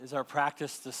Is our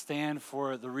practice to stand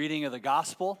for the reading of the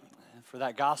gospel, and for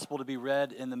that gospel to be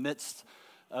read in the midst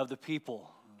of the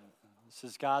people. This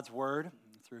is God's word,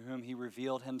 through whom he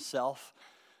revealed himself,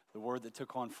 the word that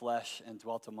took on flesh and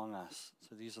dwelt among us.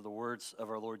 So these are the words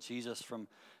of our Lord Jesus from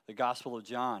the Gospel of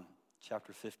John,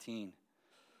 chapter 15.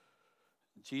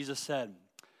 Jesus said,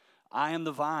 "I am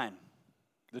the vine,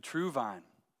 the true vine,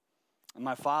 and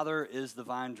my Father is the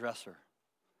vine dresser.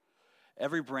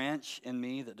 Every branch in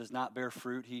me that does not bear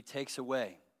fruit, he takes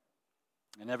away.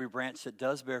 And every branch that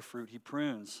does bear fruit, he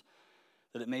prunes,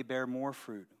 that it may bear more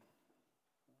fruit.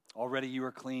 Already you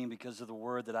are clean because of the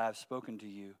word that I have spoken to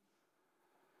you.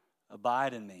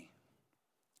 Abide in me,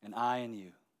 and I in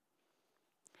you.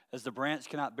 As the branch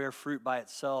cannot bear fruit by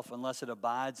itself unless it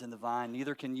abides in the vine,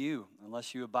 neither can you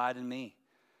unless you abide in me.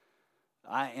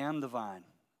 I am the vine,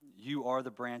 you are the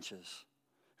branches.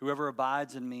 Whoever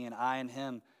abides in me and I in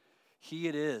him, he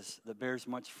it is that bears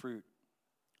much fruit.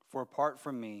 For apart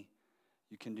from me,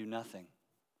 you can do nothing.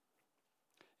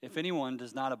 If anyone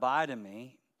does not abide in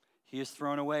me, he is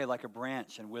thrown away like a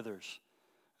branch and withers.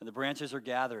 And the branches are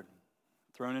gathered,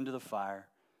 thrown into the fire,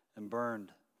 and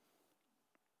burned.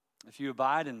 If you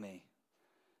abide in me,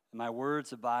 and my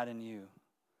words abide in you,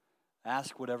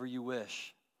 ask whatever you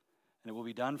wish, and it will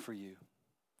be done for you.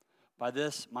 By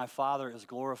this my Father is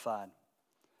glorified,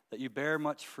 that you bear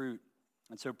much fruit,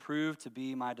 and so prove to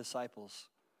be my disciples.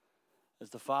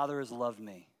 As the Father has loved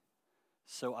me,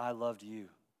 so I loved you.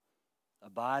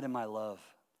 Abide in my love.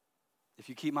 If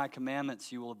you keep my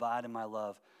commandments, you will abide in my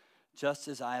love, just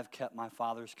as I have kept my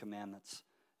Father's commandments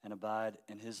and abide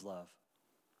in his love.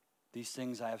 These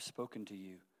things I have spoken to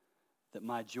you, that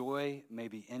my joy may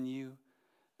be in you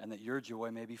and that your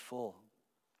joy may be full.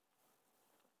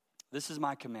 This is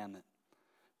my commandment,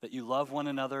 that you love one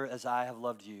another as I have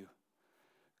loved you.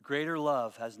 Greater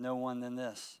love has no one than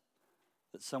this,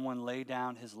 that someone lay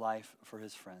down his life for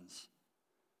his friends.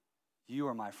 You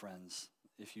are my friends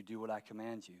if you do what I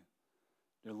command you.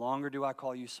 No longer do I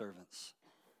call you servants,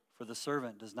 for the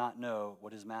servant does not know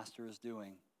what his master is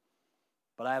doing.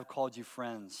 But I have called you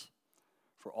friends,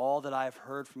 for all that I have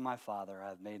heard from my Father I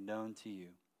have made known to you.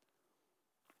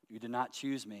 You did not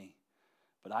choose me,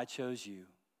 but I chose you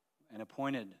and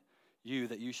appointed you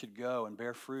that you should go and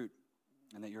bear fruit,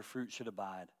 and that your fruit should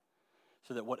abide,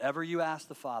 so that whatever you ask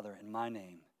the Father in my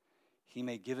name, he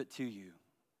may give it to you.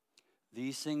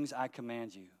 These things I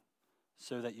command you,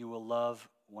 so that you will love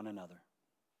one another."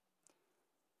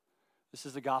 This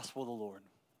is the gospel of the Lord.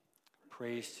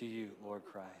 Praise to you, Lord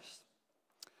Christ.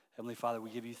 Heavenly Father, we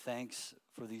give you thanks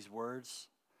for these words.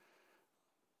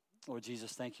 Lord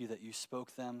Jesus, thank you that you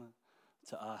spoke them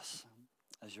to us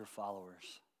as your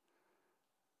followers,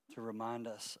 to remind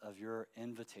us of your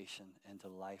invitation into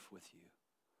life with you.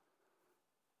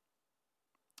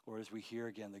 Or as we hear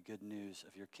again the good news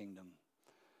of your kingdom,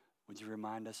 would you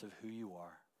remind us of who you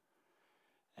are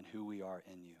and who we are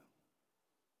in you,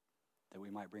 that we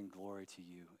might bring glory to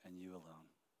you and you alone.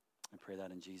 I pray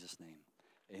that in Jesus' name.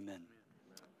 Amen.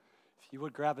 If you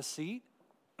would grab a seat.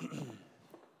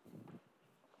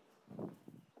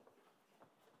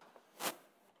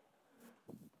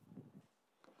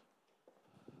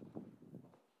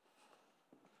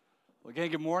 Well,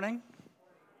 again, good morning.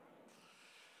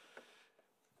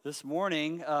 This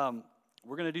morning,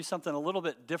 we're going to do something a little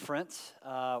bit different.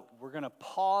 We're going to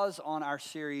pause on our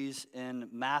series in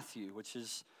Matthew, which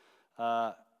is,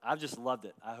 I've just loved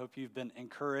it. I hope you've been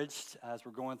encouraged as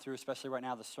we're going through, especially right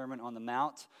now, the Sermon on the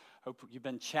Mount. Hope you've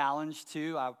been challenged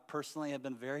too. I personally have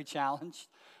been very challenged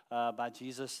by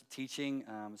Jesus' teaching.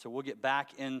 So we'll get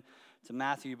back into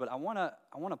Matthew, but I want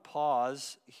to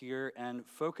pause here and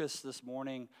focus this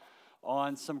morning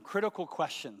on some critical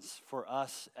questions for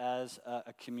us as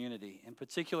a community. In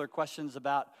particular, questions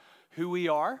about who we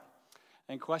are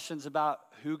and questions about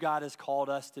who God has called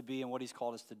us to be and what he's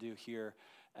called us to do here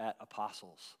at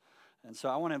Apostles. And so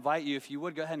I want to invite you, if you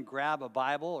would, go ahead and grab a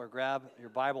Bible or grab your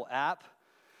Bible app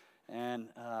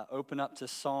and open up to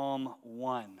Psalm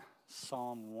 1.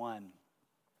 Psalm 1.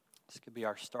 This could be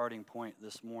our starting point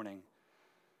this morning.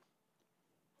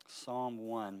 Psalm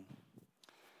 1.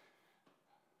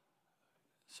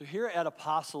 So here at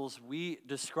Apostles, we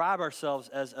describe ourselves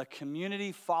as a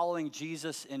community following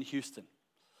Jesus in Houston.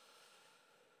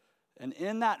 And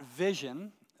in that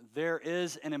vision, there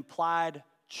is an implied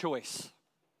choice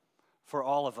for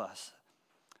all of us.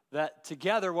 That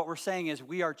together, what we're saying is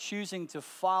we are choosing to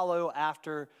follow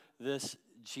after this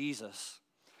Jesus.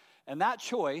 And that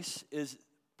choice is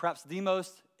perhaps the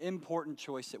most important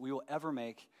choice that we will ever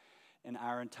make in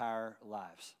our entire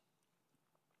lives.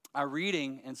 Our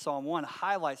reading in Psalm 1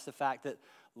 highlights the fact that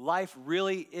life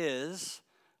really is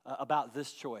about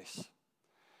this choice.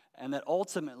 and that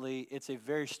ultimately it's a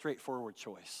very straightforward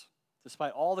choice.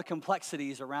 Despite all the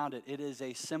complexities around it, it is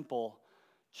a simple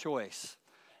choice.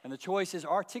 And the choice is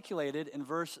articulated in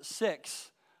verse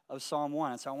 6 of Psalm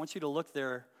 1. And so I want you to look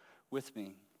there with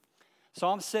me.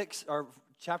 Psalm 6, or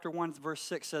chapter 1, verse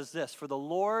 6 says this: "For the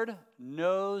Lord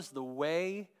knows the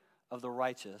way of the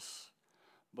righteous,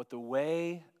 but the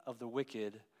way of the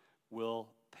wicked will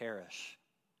perish."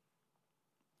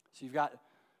 So you've got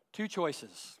two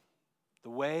choices: the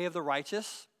way of the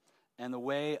righteous and the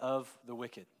way of the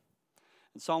wicked.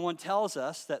 And Psalm 1 tells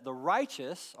us that the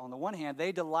righteous, on the one hand,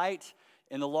 they delight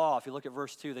in the law. If you look at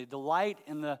verse 2, they delight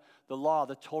in the law,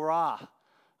 the Torah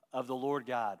of the Lord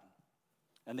God.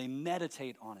 And they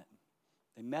meditate on it.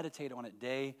 They meditate on it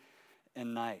day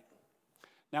and night.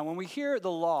 Now, when we hear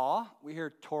the law, we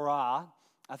hear Torah,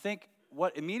 I think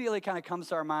what immediately kind of comes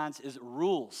to our minds is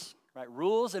rules, right?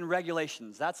 Rules and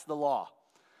regulations, that's the law.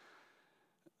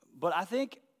 But I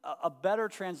think a better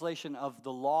translation of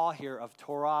the law here, of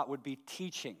Torah, would be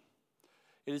teaching.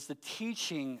 It is the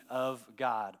teaching of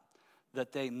God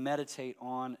that they meditate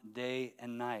on day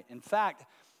and night. In fact,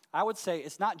 I would say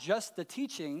it's not just the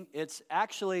teaching, it's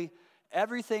actually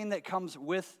everything that comes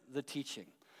with the teaching.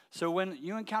 So when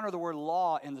you encounter the word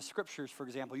law in the scriptures, for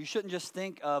example, you shouldn't just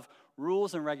think of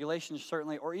rules and regulations,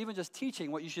 certainly, or even just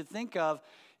teaching. What you should think of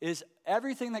is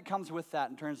everything that comes with that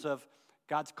in terms of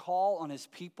God's call on his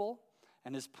people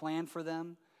and his plan for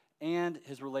them and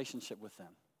his relationship with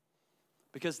them.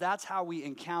 Because that's how we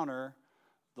encounter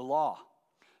the law.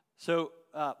 So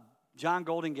John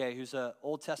Goldingay, who's an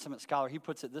Old Testament scholar, he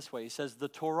puts it this way. He says, the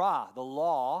Torah, the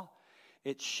law,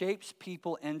 it shapes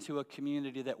people into a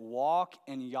community that walk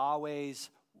in Yahweh's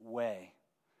way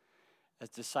as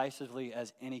decisively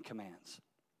as any commands.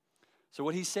 So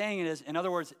what he's saying is, in other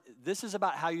words, this is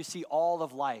about how you see all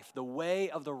of life. The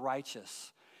way of the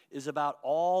righteous is about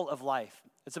all of life.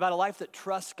 It's about a life that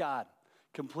trusts God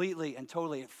completely and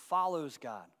totally. It follows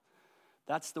God.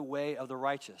 That's the way of the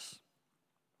righteous.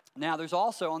 Now, there's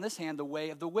also, on this hand, the way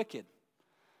of the wicked.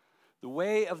 The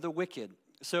way of the wicked.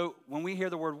 So when we hear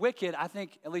the word wicked, I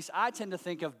think, at least I tend to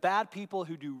think of bad people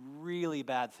who do really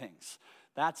bad things.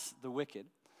 That's the wicked.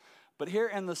 But here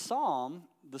in the psalm,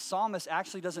 the psalmist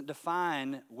actually doesn't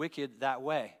define wicked that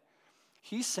way.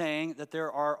 He's saying that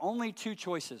there are only two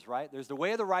choices, right? There's the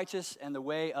way of the righteous and the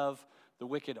way of the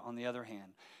wicked on the other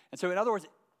hand. And so in other words,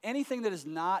 anything that is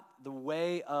not the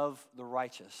way of the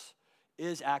righteous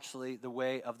is actually the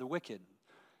way of the wicked.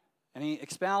 And he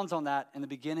expounds on that in the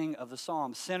beginning of the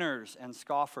psalm. Sinners and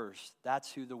scoffers,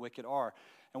 that's who the wicked are.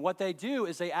 And what they do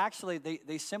is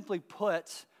they simply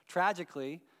put,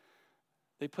 tragically,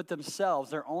 they put themselves,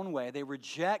 their own way. They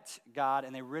reject God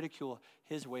and they ridicule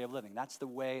his way of living. That's the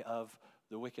way of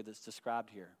the wicked that's described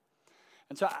here.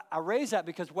 And so I raise that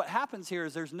because what happens here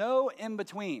is there's no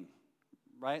in-between,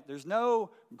 right? There's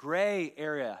no gray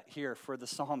area here for the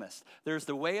psalmist. There's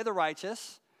the way of the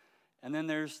righteous, and then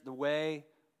there's the way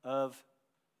of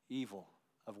evil,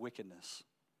 of wickedness.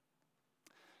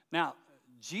 Now,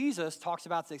 Jesus talks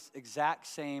about this exact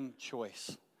same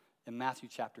choice in Matthew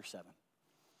chapter 7.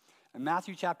 In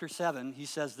Matthew chapter 7, he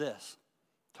says this,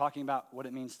 talking about what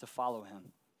it means to follow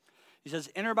him. He says,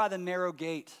 "Enter by the narrow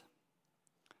gate,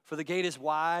 for the gate is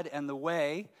wide and the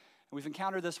way," and we've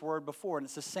encountered this word before, and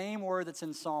it's the same word that's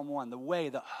in Psalm 1, the way,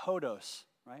 the hodos,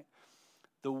 right?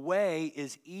 The way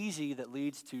is easy that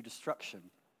leads to destruction,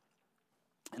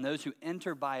 and those who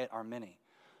enter by it are many.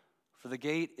 For the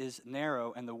gate is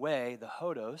narrow, and the way, the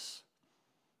hodos,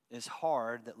 is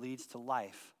hard that leads to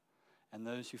life, and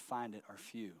those who find it are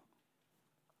few.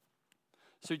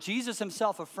 So Jesus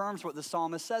himself affirms what the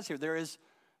psalmist says here. There's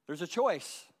a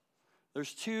choice.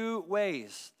 There's two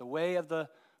ways, the way of the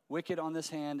wicked on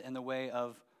this hand and the way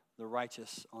of the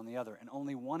righteous on the other. And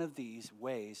only one of these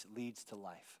ways leads to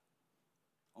life.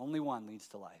 Only one leads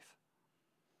to life.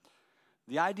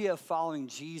 The idea of following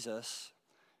Jesus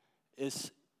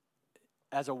is,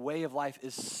 as a way of life,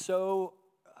 is so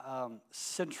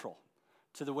central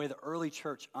to the way the early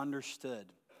church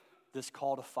understood this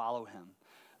call to follow him,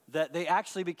 that they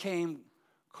actually became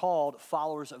called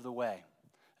followers of the way.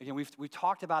 Again, we've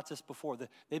talked about this before.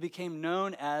 They became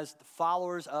known as the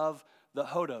followers of the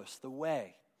hodos, the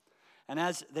way. And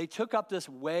as they took up this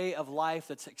way of life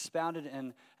that's expounded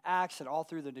in Acts and all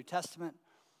through the New Testament,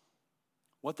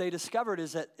 what they discovered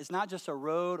is that it's not just a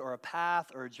road or a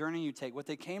path or a journey you take. What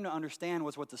they came to understand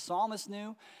was what the psalmist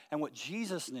knew and what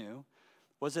Jesus knew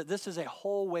was that this is a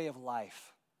whole way of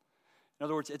life. In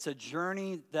other words, it's a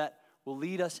journey that will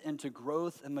lead us into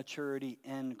growth and maturity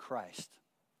in Christ.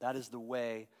 That is the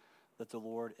way that the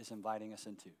Lord is inviting us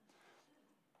into.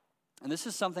 And this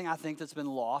is something I think that's been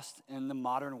lost in the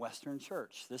modern Western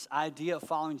church, this idea of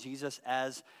following Jesus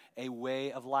as a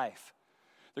way of life.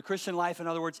 The Christian life, in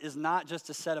other words, is not just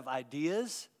a set of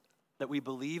ideas that we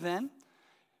believe in.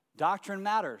 Doctrine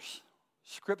matters.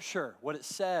 Scripture, what it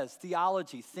says,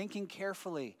 theology, thinking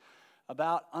carefully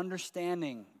about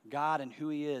understanding God and who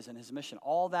he is and his mission,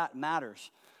 all that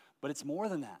matters. But it's more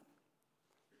than that.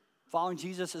 Following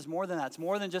Jesus is more than that. It's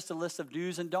more than just a list of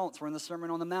do's and don'ts. We're in the Sermon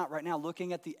on the Mount right now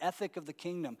looking at the ethic of the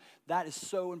kingdom. That is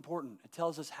so important. It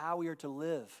tells us how we are to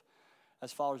live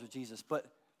as followers of Jesus. But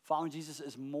following Jesus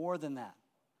is more than that.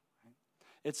 Right?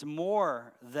 It's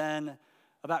more than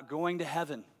about going to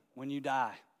heaven when you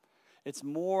die. It's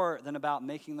more than about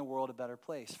making the world a better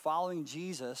place. Following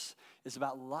Jesus is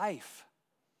about life.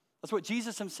 That's what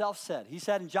Jesus himself said. He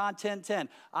said in John 10:10,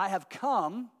 I have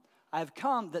come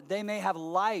that they may have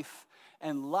life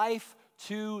and life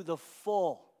to the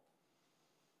full.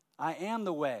 I am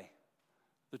the way,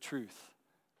 the truth,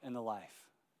 and the life.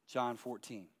 John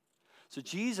 14. So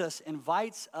Jesus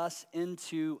invites us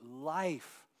into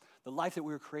life, the life that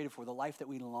we were created for, the life that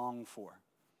we long for.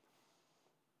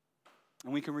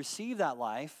 And we can receive that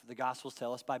life, the Gospels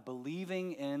tell us, by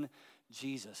believing in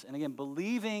Jesus. And again,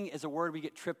 believing is a word we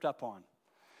get tripped up on.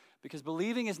 Because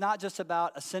believing is not just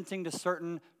about assenting to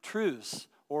certain truths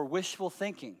or wishful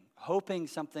thinking, hoping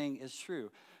something is true.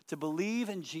 To believe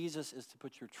in Jesus is to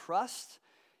put your trust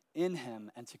in him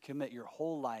and to commit your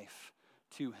whole life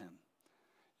to him.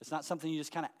 It's not something you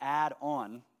just kind of add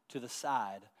on to the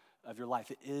side of your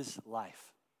life. It is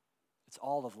life. It's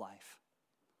all of life.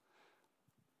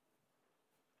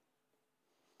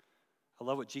 I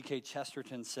love what G.K.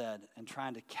 Chesterton said in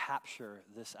trying to capture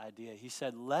this idea. He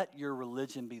said, let your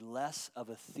religion be less of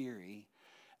a theory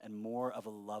and more of a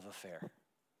love affair.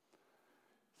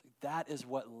 That is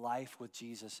what life with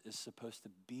Jesus is supposed to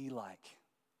be like.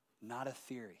 Not a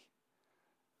theory,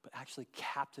 but actually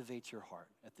captivates your heart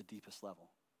at the deepest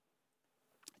level.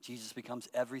 Jesus becomes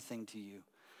everything to you.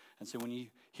 And so when you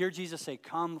hear Jesus say,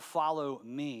 come follow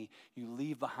me, you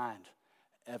leave behind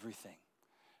everything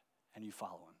and you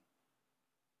follow him.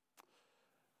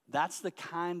 That's the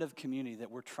kind of community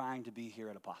that we're trying to be here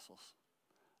at Apostles.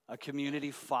 A community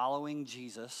following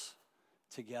Jesus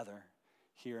together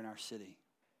here in our city.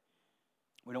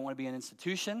 We don't want to be an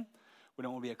institution. We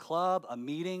don't want to be a club, a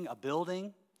meeting, a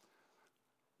building.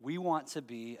 We want to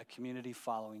be a community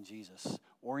following Jesus,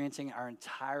 orienting our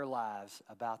entire lives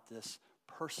about this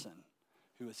person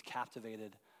who has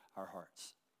captivated our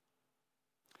hearts.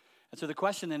 And so the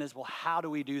question then is, well, how do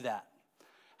we do that?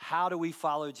 How do we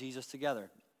follow Jesus together?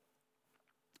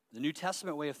 The New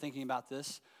Testament way of thinking about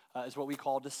this is what we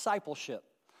call discipleship.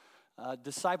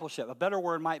 Discipleship. A better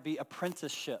word might be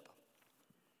apprenticeship.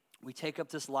 We take up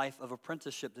this life of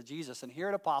apprenticeship to Jesus. And here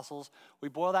at Apostles, we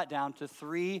boil that down to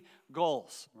 3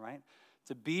 goals, right?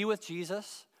 To be with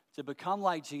Jesus, to become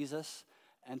like Jesus,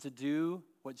 and to do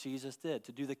what Jesus did,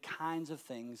 to do the kinds of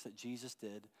things that Jesus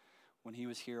did when he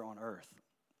was here on earth.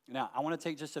 Now, I want to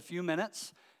take just a few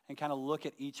minutes and kind of look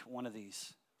at each one of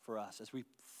these for us as we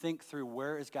think through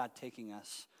where is God taking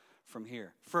us from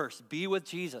here. First, be with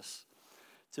Jesus.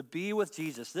 To be with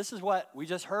Jesus. This is what we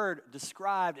just heard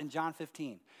described in John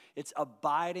 15. It's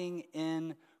abiding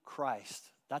in Christ.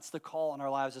 That's the call in our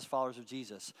lives as followers of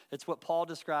Jesus. It's what Paul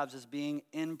describes as being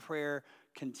in prayer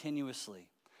continuously.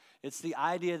 It's the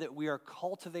idea that we are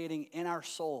cultivating in our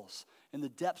souls, in the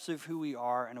depths of who we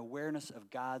are, an awareness of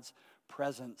God's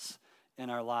presence in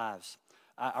our lives.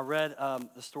 I read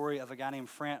the story of a guy named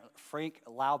Frank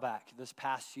Laubach this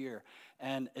past year,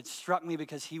 and it struck me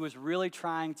because he was really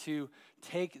trying to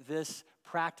take this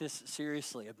practice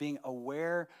seriously, of being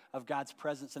aware of God's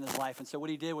presence in his life. And so what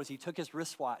he did was he took his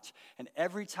wristwatch, and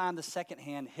every time the second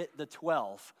hand hit the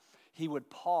 12, he would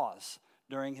pause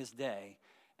during his day,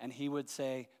 and he would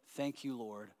say, thank you,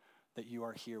 Lord, that you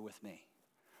are here with me.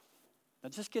 Now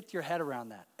just get your head around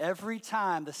that. Every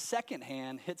time the second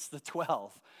hand hits the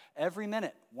 12, every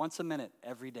minute, once a minute,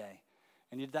 every day.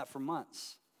 And he did that for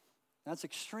months. That's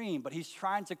extreme, but he's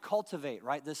trying to cultivate,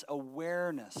 right, this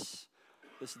awareness,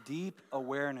 this deep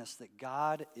awareness that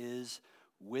God is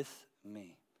with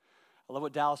me. I love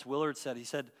what Dallas Willard said. He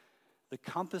said, the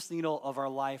compass needle of our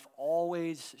life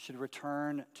always should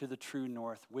return to the true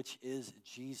north, which is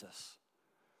Jesus.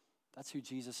 That's who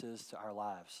Jesus is to our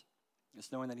lives.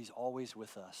 It's knowing that he's always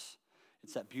with us.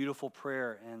 It's that beautiful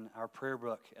prayer in our prayer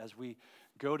book as we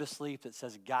go to sleep that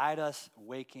says, guide us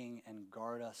waking and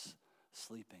guard us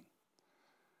sleeping.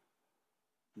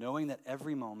 Knowing that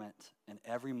every moment and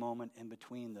every moment in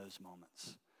between those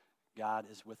moments, God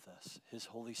is with us. His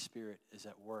Holy Spirit is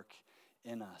at work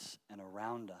in us and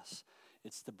around us.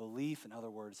 It's the belief, in other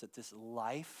words, that this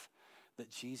life that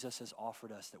Jesus has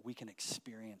offered us, that we can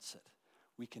experience it.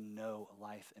 We can know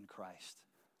life in Christ.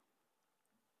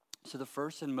 So the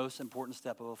first and most important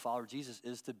step of a follower of Jesus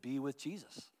is to be with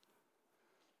Jesus.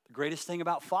 The greatest thing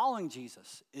about following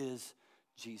Jesus is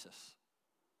Jesus.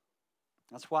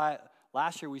 That's why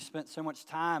last year we spent so much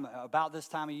time about this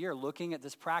time of year looking at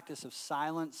this practice of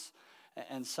silence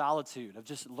and solitude, of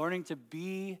just learning to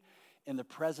be in the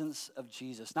presence of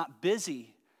Jesus. Not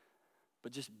busy,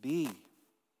 but just be.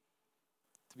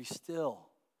 To be still,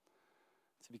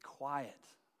 to be quiet,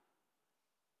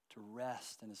 to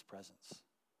rest in his presence,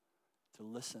 to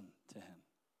listen to him.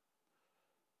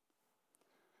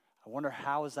 I wonder,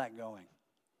 how is that going?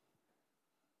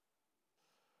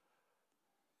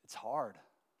 It's hard.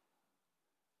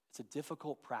 It's a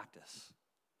difficult practice.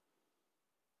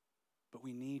 But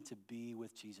we need to be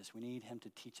with Jesus. We need him to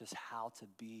teach us how to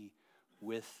be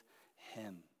with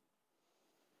him.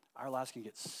 Our lives can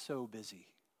get so busy,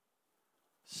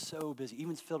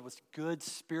 even filled with good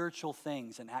spiritual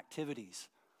things and activities.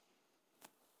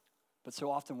 But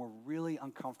so often we're really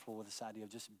uncomfortable with this idea of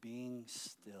just being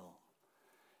still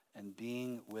and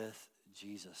being with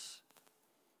Jesus.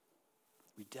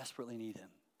 We desperately need him.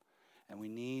 And we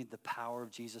need the power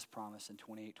of Jesus' promise in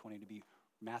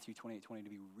Matthew 28:20 to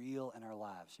be real in our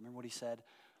lives. You remember what he said?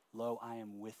 Lo, I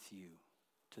am with you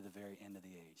to the very end of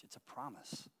the age. It's a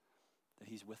promise that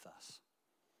he's with us.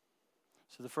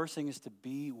 So the first thing is to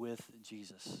be with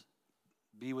Jesus.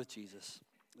 Be with Jesus.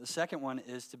 The second one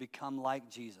is to become like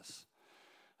Jesus.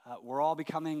 We're all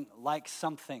becoming like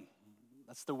something.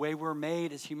 That's the way we're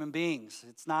made as human beings.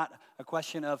 It's not a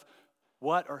question of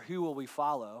what or who will we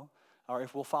follow, or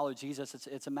if we'll follow Jesus.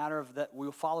 It's a matter of that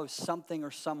we'll follow something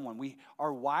or someone. We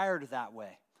are wired that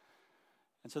way.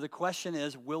 And so the question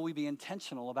is, will we be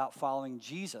intentional about following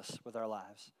Jesus with our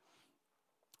lives?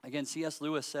 Again, C.S.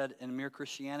 Lewis said in Mere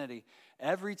Christianity,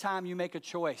 every time you make a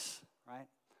choice, right?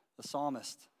 The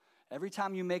psalmist, every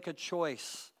time you make a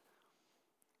choice,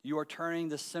 you are turning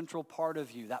the central part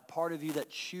of you, that part of you that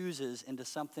chooses, into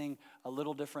something a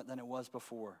little different than it was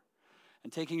before.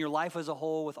 And taking your life as a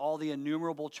whole with all the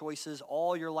innumerable choices,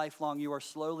 all your life long, you are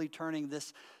slowly turning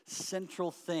this central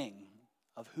thing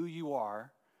of who you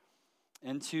are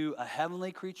into a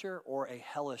heavenly creature or a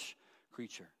hellish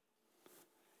creature.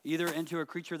 Either into a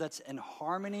creature that's in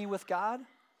harmony with God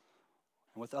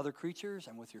and with other creatures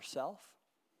and with yourself,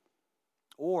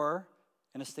 or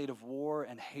in a state of war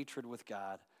and hatred with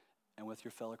God and with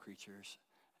your fellow creatures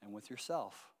and with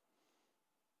yourself.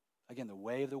 Again, the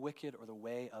way of the wicked or the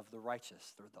way of the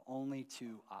righteous. They're the only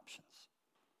two options.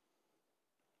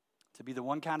 To be the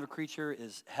one kind of creature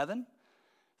is heaven.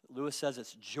 Lewis says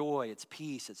it's joy, it's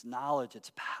peace, it's knowledge,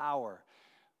 it's power.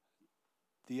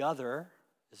 The other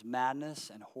is madness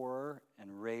and horror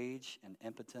and rage and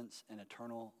impotence and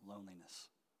eternal loneliness.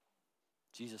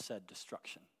 Jesus said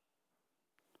destruction.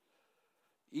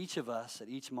 Each of us at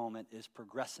each moment is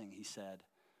progressing, he said,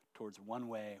 towards one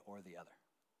way or the other.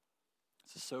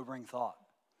 It's a sobering thought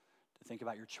to think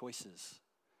about your choices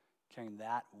carrying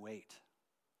that weight.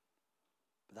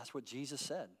 But that's what Jesus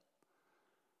said.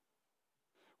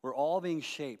 We're all being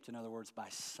shaped, in other words, by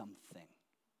something.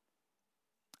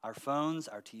 Our phones,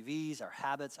 our TVs, our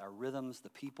habits, our rhythms, the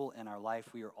people in our life,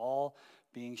 we are all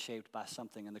being shaped by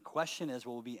something. And the question is,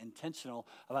 will we be intentional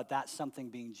about that something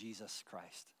being Jesus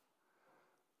Christ?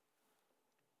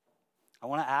 I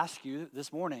want to ask you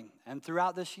this morning and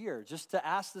throughout this year, just to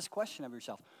ask this question of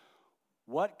yourself.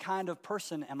 What kind of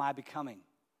person am I becoming?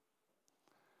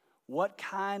 What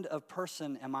kind of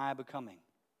person am I becoming?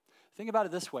 Think about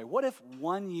it this way. What if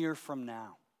 1 year from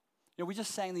now, we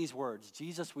just sang these words,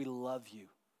 Jesus, we love you,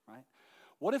 right?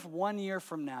 What if 1 year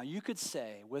from now you could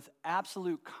say with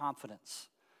absolute confidence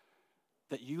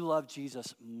that you love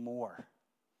Jesus more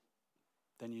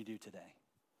than you do today?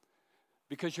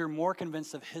 Because you're more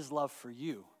convinced of his love for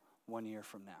you 1 year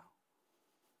from now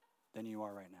than you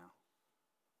are right now.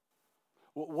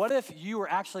 What if you were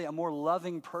actually a more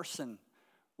loving person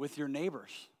with your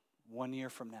neighbors 1 year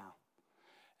from now?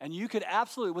 And you could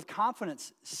absolutely, with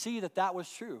confidence, see that that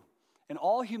was true in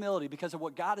all humility because of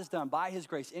what God has done by his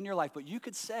grace in your life. But you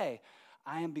could say,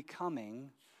 I am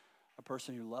becoming a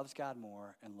person who loves God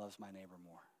more and loves my neighbor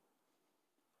more.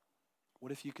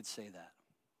 What if you could say that?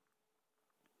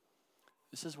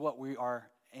 This is what we are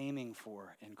aiming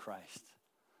for in Christ.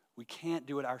 We can't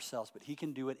do it ourselves, but he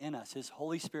can do it in us. His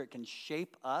Holy Spirit can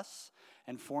shape us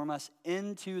and form us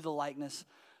into the likeness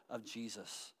of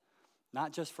Jesus.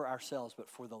 Not just for ourselves, but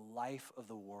for the life of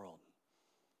the world.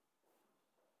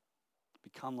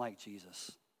 Become like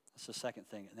Jesus. That's the second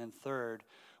thing. And then third,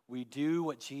 we do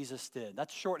what Jesus did.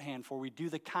 That's shorthand for we do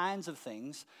the kinds of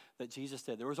things that Jesus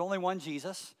did. There was only one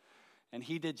Jesus. and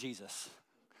he did Jesus,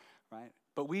 right?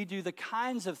 But we do the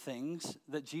kinds of things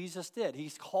that Jesus did.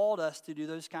 He's called us to do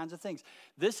those kinds of things.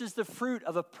 This is the fruit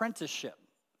of apprenticeship.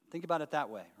 Think about it that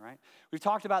way, right? We've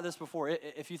talked about this before.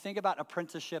 If you think about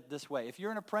apprenticeship this way, if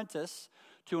you're an apprentice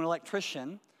to an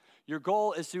electrician, your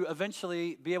goal is to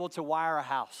eventually be able to wire a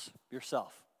house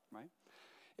yourself, right?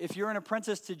 If you're an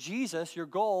apprentice to Jesus, your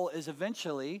goal is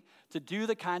eventually to do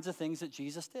the kinds of things that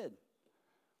Jesus did.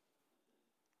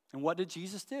 And what did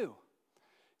Jesus do?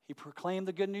 He proclaimed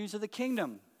the good news of the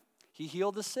kingdom. He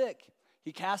healed the sick.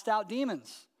 He cast out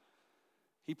demons.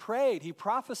 He prayed. He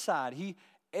prophesied. He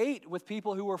ate with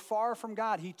people who were far from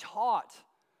God. He taught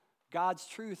God's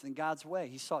truth and God's way.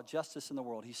 He sought justice in the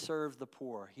world. He served the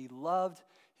poor. He loved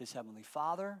his heavenly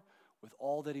Father with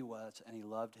all that he was, and he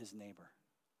loved his neighbor.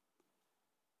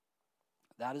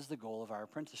 That is the goal of our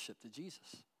apprenticeship to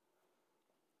Jesus.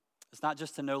 It's not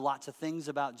just to know lots of things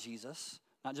about Jesus,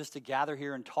 not just to gather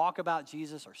here and talk about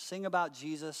Jesus or sing about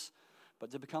Jesus,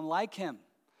 but to become like him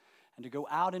and to go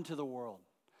out into the world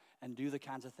and do the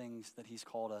kinds of things that he's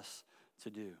called us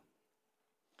to do.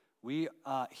 We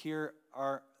here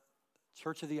are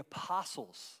Church of the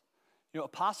Apostles. You know,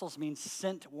 apostles means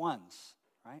sent ones,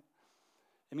 right?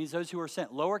 It means those who are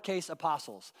sent, lowercase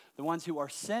apostles, the ones who are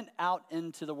sent out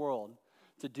into the world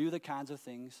to do the kinds of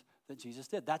things that Jesus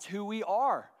did. That's who we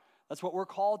are. That's what we're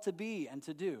called to be and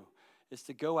to do, is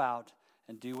to go out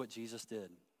and do what Jesus did.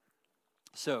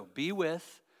 So be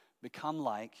with, become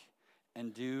like,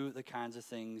 and do the kinds of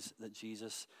things that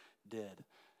Jesus did.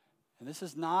 And this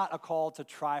is not a call to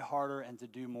try harder and to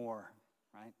do more,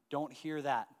 right? Don't hear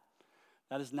that.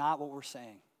 That is not what we're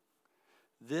saying.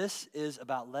 This is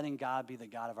about letting God be the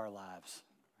God of our lives,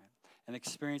 right? And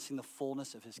experiencing the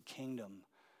fullness of his kingdom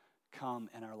come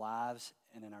in our lives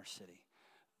and in our city.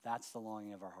 That's the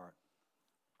longing of our heart.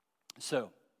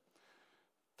 So,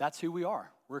 that's who we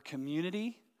are. We're a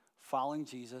community following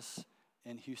Jesus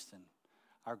in Houston.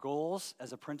 Our goals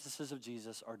as apprentices of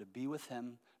Jesus are to be with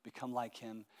him, become like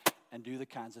him, and do the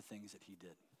kinds of things that he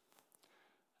did.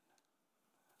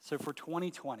 So for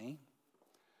 2020,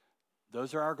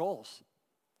 those are our goals.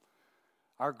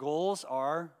 Our goals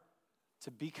are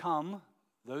to become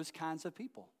those kinds of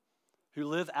people who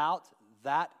live out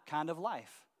that kind of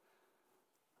life.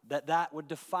 That would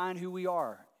define who we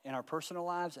are in our personal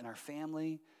lives, in our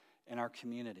family, in our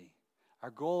community. Our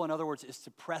goal, in other words, is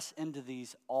to press into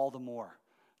these all the more,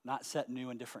 not set new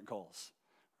and different goals,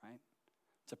 right?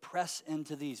 To press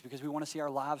into these because we want to see our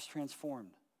lives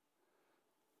transformed.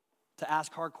 To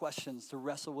ask hard questions, to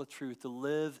wrestle with truth, to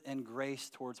live in grace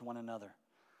towards one another.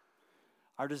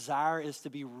 Our desire is to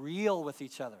be real with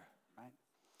each other, right?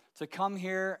 To come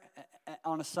here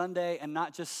on a Sunday and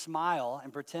not just smile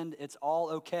and pretend it's all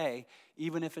okay,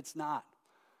 even if it's not.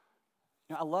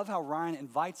 You know, I love how Ryan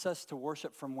invites us to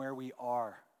worship from where we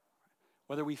are,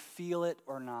 whether we feel it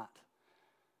or not.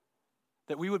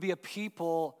 That we would be a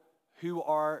people who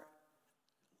are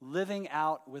living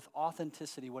out with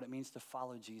authenticity what it means to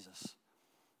follow Jesus.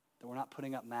 That we're not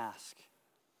putting up masks.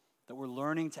 That we're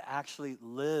learning to actually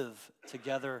live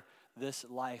together this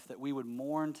life. That we would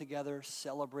mourn together,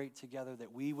 celebrate together.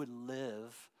 That we would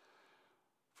live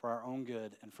for our own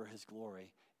good and for his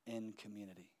glory in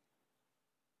community.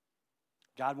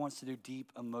 God wants to do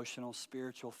deep emotional,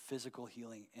 spiritual, physical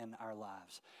healing in our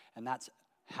lives. And that's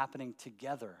happening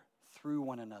together through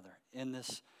one another in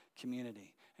this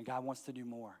community. And God wants to do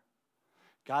more.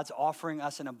 God's offering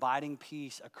us an abiding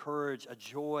peace, a courage, a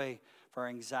joy for our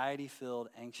anxiety-filled,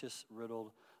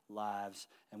 anxious-riddled lives.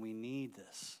 And we need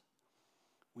this.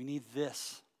 We need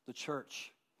this, the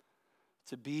church,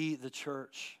 to be the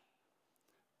church.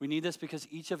 We need this because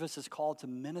each of us is called to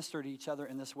minister to each other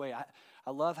in this way.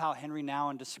 I love how Henry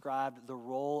Nouwen described the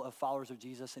role of followers of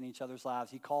Jesus in each other's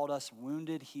lives. He called us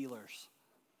wounded healers.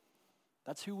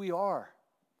 That's who we are.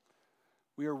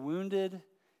 We are wounded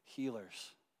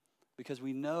healers because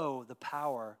we know the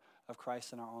power of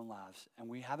Christ in our own lives, and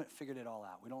we haven't figured it all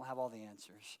out. We don't have all the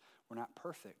answers. We're not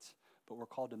perfect, but we're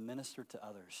called to minister to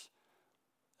others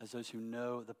as those who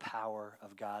know the power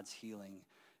of God's healing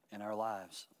in our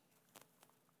lives.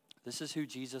 This is who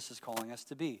Jesus is calling us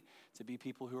to be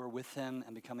people who are with him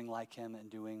and becoming like him and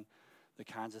doing the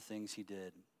kinds of things he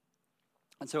did.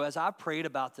 And so as I prayed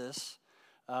about this,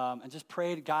 and just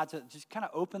prayed God to just kind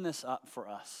of open this up for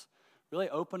us, really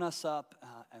open us up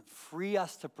and free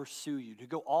us to pursue you, to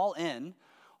go all in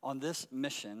on this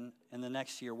mission in the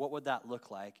next year. What would that look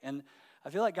like? And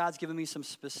I feel like God's given me some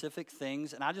specific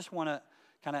things, and I just want to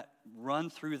kind of run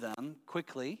through them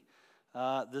quickly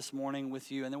this morning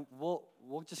with you, and then we'll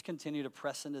just continue to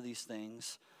press into these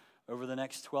things over the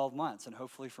next 12 months and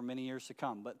hopefully for many years to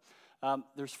come. But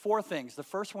There's 4 things. The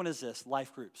first one is this: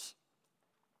 life groups.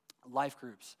 Life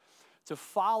groups. To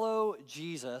follow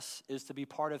Jesus is to be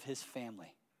part of his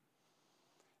family.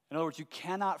 In other words, you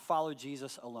cannot follow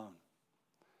Jesus alone.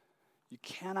 You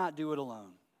cannot do it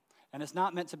alone. And it's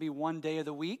not meant to be one day of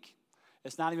the week.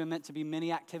 It's not even meant to be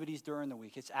many activities during the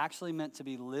week. It's actually meant to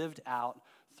be lived out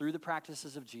through the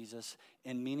practices of Jesus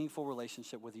in meaningful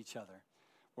relationship with each other,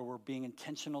 where we're being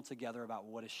intentional together about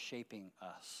what is shaping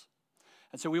us.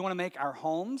 And so we want to make our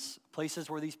homes places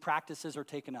where these practices are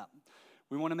taken up.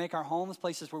 We want to make our homes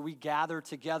places where we gather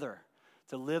together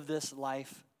to live this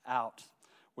life out,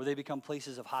 where they become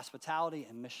places of hospitality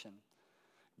and mission.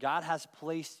 God has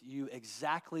placed you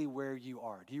exactly where you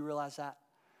are. Do you realize that?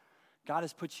 God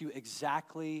has put you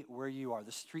exactly where you are,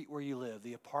 the street where you live,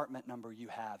 the apartment number you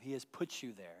have. He has put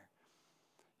you there.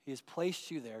 He has placed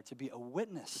you there to be a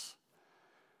witness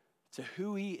to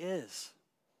who he is,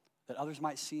 that others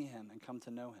might see him and come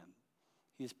to know him.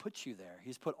 He has put you there.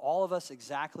 He's put all of us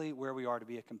exactly where we are to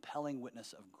be a compelling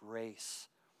witness of grace.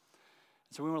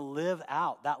 So we want to live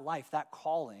out that life, that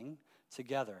calling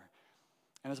together.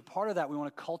 And as a part of that, we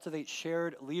want to cultivate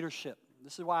shared leadership.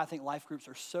 This is why I think life groups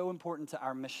are so important to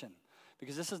our mission,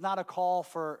 because this is not a call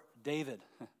for David.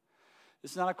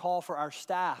 This is not a call for our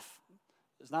staff.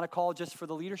 It's not a call just for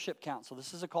the leadership council.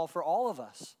 This is a call for all of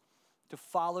us to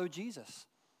follow Jesus,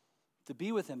 to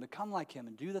be with him, become like him,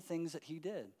 and do the things that he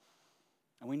did.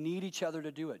 And we need each other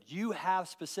to do it. You have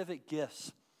specific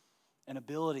gifts and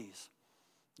abilities.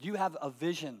 You have a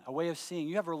vision, a way of seeing.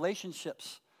 You have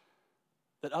relationships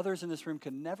that others in this room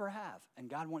could never have. And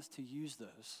God wants to use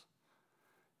those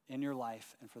in your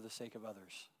life and for the sake of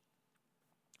others.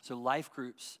 So life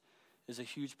groups is a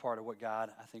huge part of what God,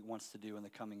 I think, wants to do in the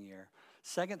coming year.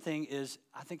 Second thing is,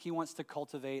 I think he wants to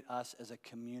cultivate us as a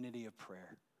community of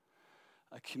prayer.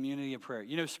 A community of prayer.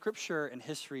 You know, Scripture and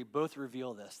history both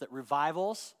reveal this, that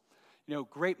revivals,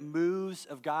 great moves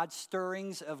of God,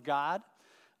 stirrings of God,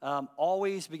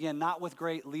 always begin not with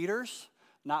great leaders,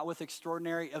 not with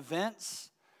extraordinary events.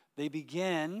 They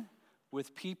begin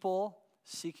with people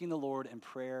seeking the Lord in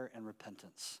prayer and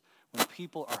repentance. When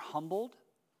people are humbled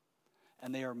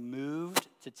and they are moved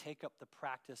to take up the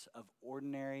practice of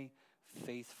ordinary,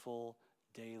 faithful,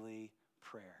 daily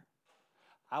prayer.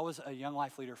 I was a Young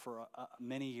Life leader for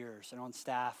many years and on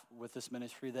staff with this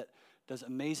ministry that does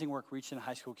amazing work reaching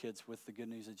high school kids with the good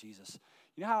news of Jesus.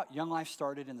 You know how Young Life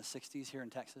started in the 60s here in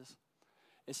Texas?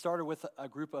 It started with a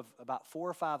group of about 4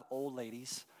 or 5 old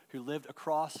ladies who lived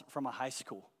across from a high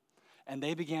school. And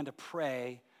they began to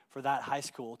pray for that high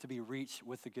school to be reached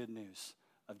with the good news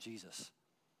of Jesus.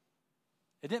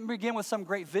 It didn't begin with some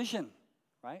great vision,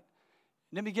 right?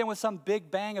 It didn't begin with some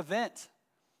big bang event.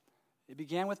 It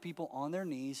began with people on their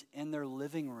knees in their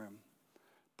living room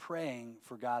praying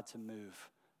for God to move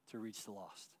to reach the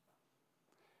lost.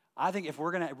 I think if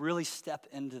we're going to really step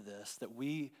into this, that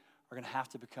we are going to have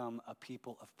to become a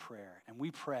people of prayer. And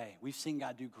we pray. We've seen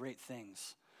God do great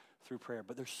things through prayer,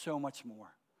 but there's so much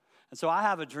more. And so I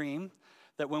have a dream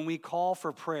that when we call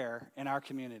for prayer in our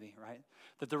community, right,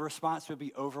 that the response would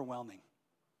be overwhelming.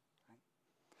 Right?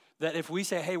 That if we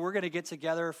say, hey, we're going to get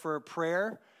together for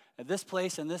prayer at this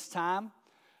place and this time,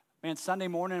 man, Sunday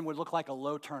morning would look like a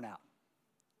low turnout.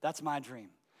 That's my dream,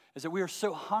 is that we are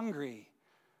so hungry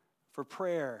for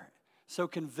prayer, so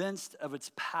convinced of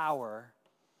its power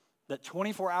that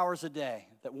 24 hours a day,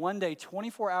 that one day,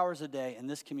 24 hours a day in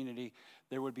this community,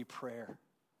 there would be prayer.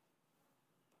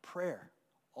 Prayer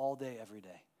all day, every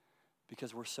day,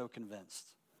 because we're so convinced.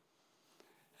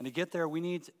 And to get there, we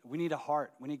need a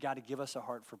heart. We need God to give us a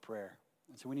heart for prayer.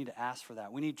 And so we need to ask for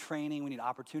that. We need training. We need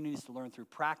opportunities to learn through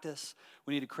practice.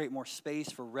 We need to create more space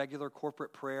for regular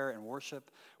corporate prayer and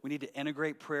worship. We need to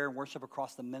integrate prayer and worship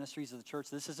across the ministries of the church.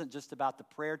 This isn't just about the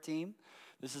prayer team.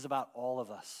 This is about all of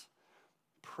us.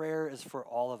 Prayer is for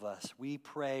all of us. We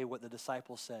pray what the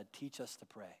disciples said. Teach us to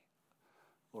pray,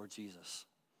 Lord Jesus.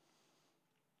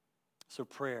 So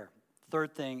prayer.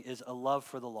 Third thing is a love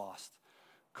for the lost.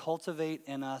 Cultivate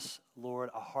in us, Lord,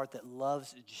 a heart that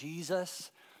loves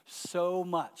Jesus so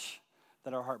much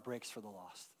that our heart breaks for the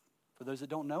lost. For those that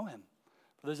don't know him.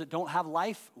 For those that don't have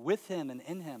life with him and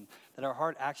in him, that our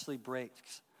heart actually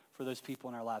breaks for those people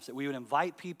in our lives. That we would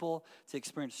invite people to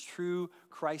experience true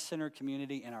Christ-centered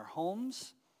community in our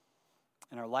homes,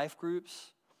 in our life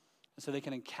groups, and so they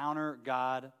can encounter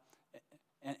God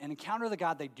and encounter the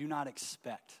God they do not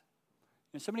expect.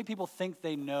 So many people think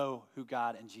they know who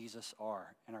God and Jesus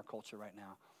are in our culture right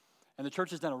now. And the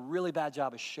church has done a really bad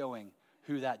job of showing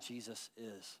who that Jesus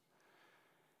is.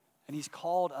 And he's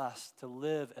called us to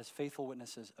live as faithful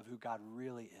witnesses of who God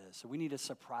really is. So we need to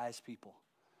surprise people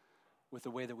with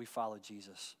the way that we follow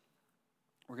Jesus.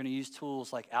 We're going to use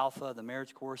tools like Alpha, the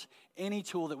marriage course, any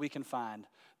tool that we can find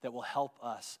that will help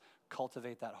us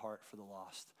cultivate that heart for the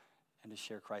lost and to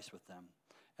share Christ with them.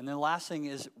 And then the last thing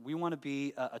is we want to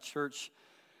be a church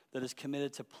that is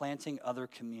committed to planting other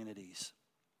communities.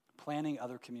 Planting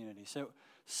other communities. So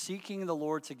seeking the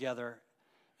Lord together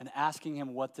and asking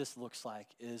him what this looks like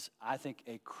is, I think,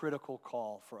 a critical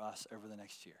call for us over the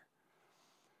next year.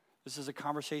 This is a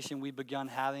conversation we've begun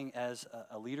having as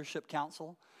a leadership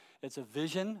council. It's a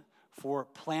vision for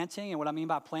planting, and what I mean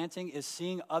by planting is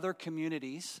seeing other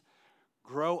communities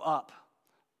grow up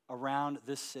around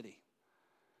this city.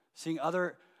 Seeing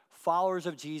other followers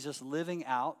of Jesus living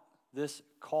out this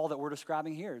call that we're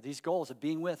describing here, these goals of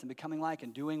being with and becoming like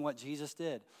and doing what Jesus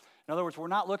did. In other words, we're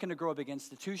not looking to grow a big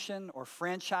institution or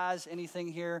franchise anything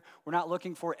here. We're not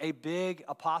looking for a big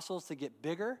apostles to get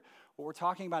bigger. What we're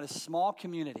talking about is small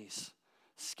communities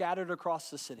scattered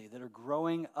across the city that are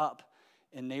growing up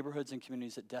in neighborhoods and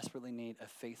communities that desperately need a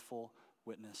faithful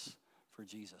witness for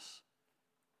Jesus.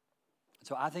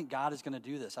 So I think God is going to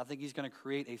do this. I think he's going to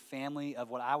create a family of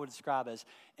what I would describe as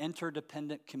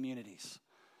interdependent communities.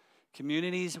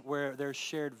 Communities where there's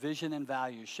shared vision and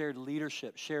values, shared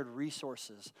leadership, shared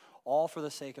resources, all for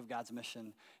the sake of God's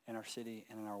mission in our city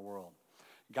and in our world.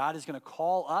 God is going to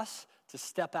call us to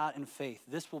step out in faith.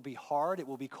 This will be hard. It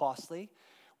will be costly.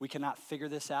 We cannot figure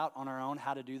this out on our own,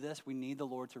 how to do this. We need the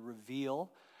Lord to reveal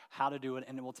how to do it,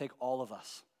 and it will take all of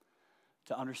us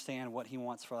to understand what he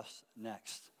wants for us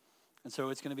next. And so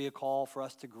it's going to be a call for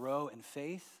us to grow in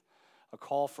faith, a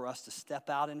call for us to step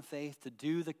out in faith, to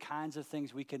do the kinds of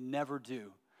things we could never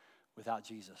do without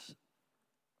Jesus.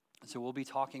 And so we'll be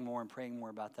talking more and praying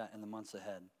more about that in the months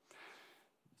ahead.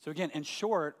 So again, in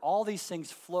short, all these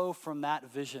things flow from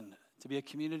that vision to be a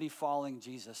community following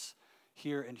Jesus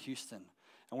here in Houston.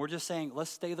 And we're just saying,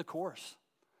 let's stay the course.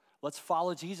 Let's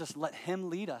follow Jesus. Let him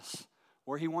lead us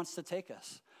where he wants to take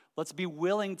us. Let's be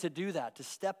willing to do that, to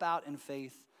step out in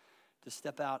faith, to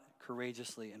step out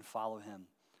courageously and follow him.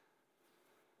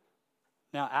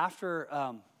 Now, after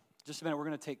just a minute, we're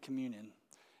going to take communion.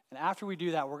 And after we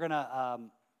do that, we're going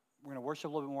to worship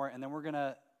a little bit more, and then we're going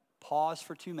to pause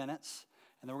for 2 minutes,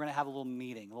 and then we're going to have a little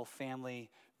meeting, a little family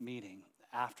meeting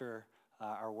after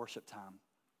our worship time.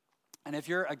 And if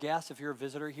you're a guest, if you're a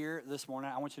visitor here this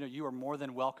morning, I want you to know you are more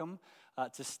than welcome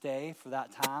to stay for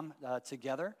that time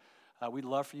together. We'd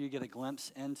love for you to get a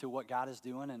glimpse into what God is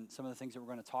doing and some of the things that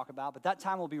we're going to talk about. But that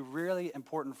time will be really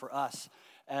important for us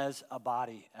as a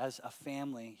body, as a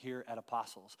family here at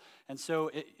Apostles. And so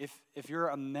if you're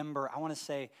a member, I want to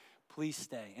say, please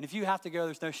stay. And if you have to go,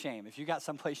 there's no shame. If you got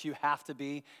someplace you have to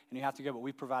be and you have to go, but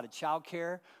we've provided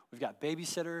childcare, we've got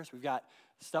babysitters, we've got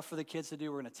stuff for the kids to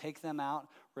do. We're going to take them out.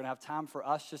 We're going to have time for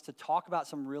us just to talk about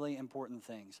some really important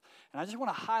things. And I just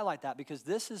want to highlight that because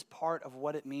this is part of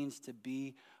what it means to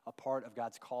be a part of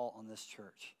God's call on this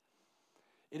church.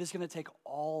 It is going to take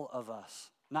all of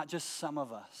us, not just some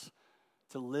of us,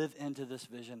 to live into this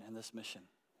vision and this mission.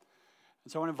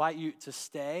 And so I want to invite you to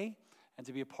stay and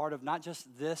to be a part of not just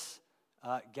this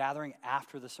gathering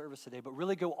after the service today, but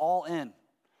really go all in.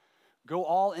 Go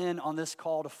all in on this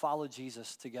call to follow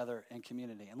Jesus together in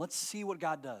community. And let's see what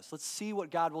God does. Let's see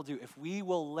what God will do. If we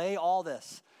will lay all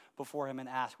this before him and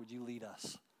ask, would you lead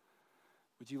us?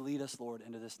 Would you lead us, Lord,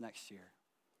 into this next year?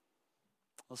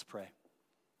 Let's pray.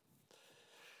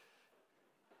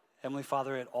 Heavenly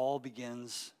Father, it all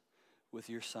begins with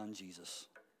your Son, Jesus.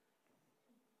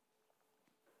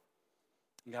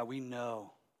 And God, we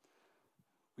know,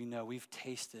 we've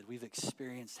tasted, we've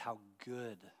experienced how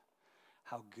good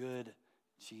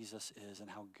Jesus is and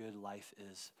how good life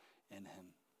is in him.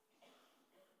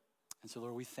 And so,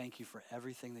 Lord, we thank you for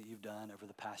everything that you've done over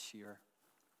the past year.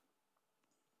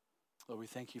 Lord, we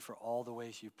thank you for all the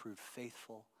ways you've proved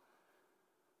faithful,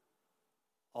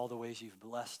 all the ways you've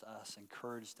blessed us,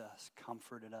 encouraged us,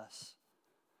 comforted us,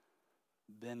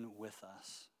 been with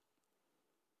us.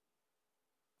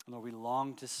 And Lord, we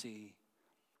long to see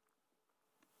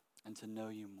and to know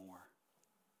you more.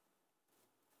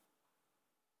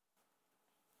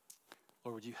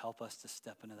 Lord, would you help us to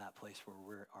step into that place where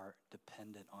we are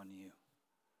dependent on you?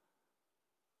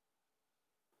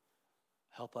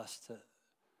 Help us to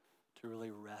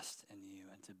really rest in you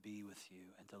and to be with you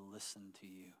and to listen to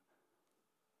you,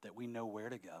 that we know where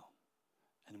to go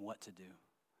and what to do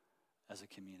as a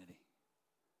community.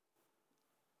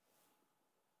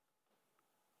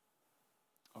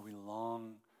 Or we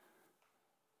long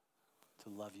to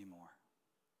love you more.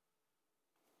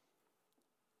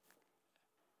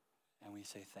 And we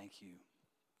say thank you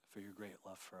for your great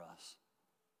love for us.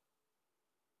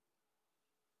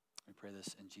 We pray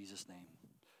this in Jesus' name.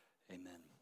 Amen.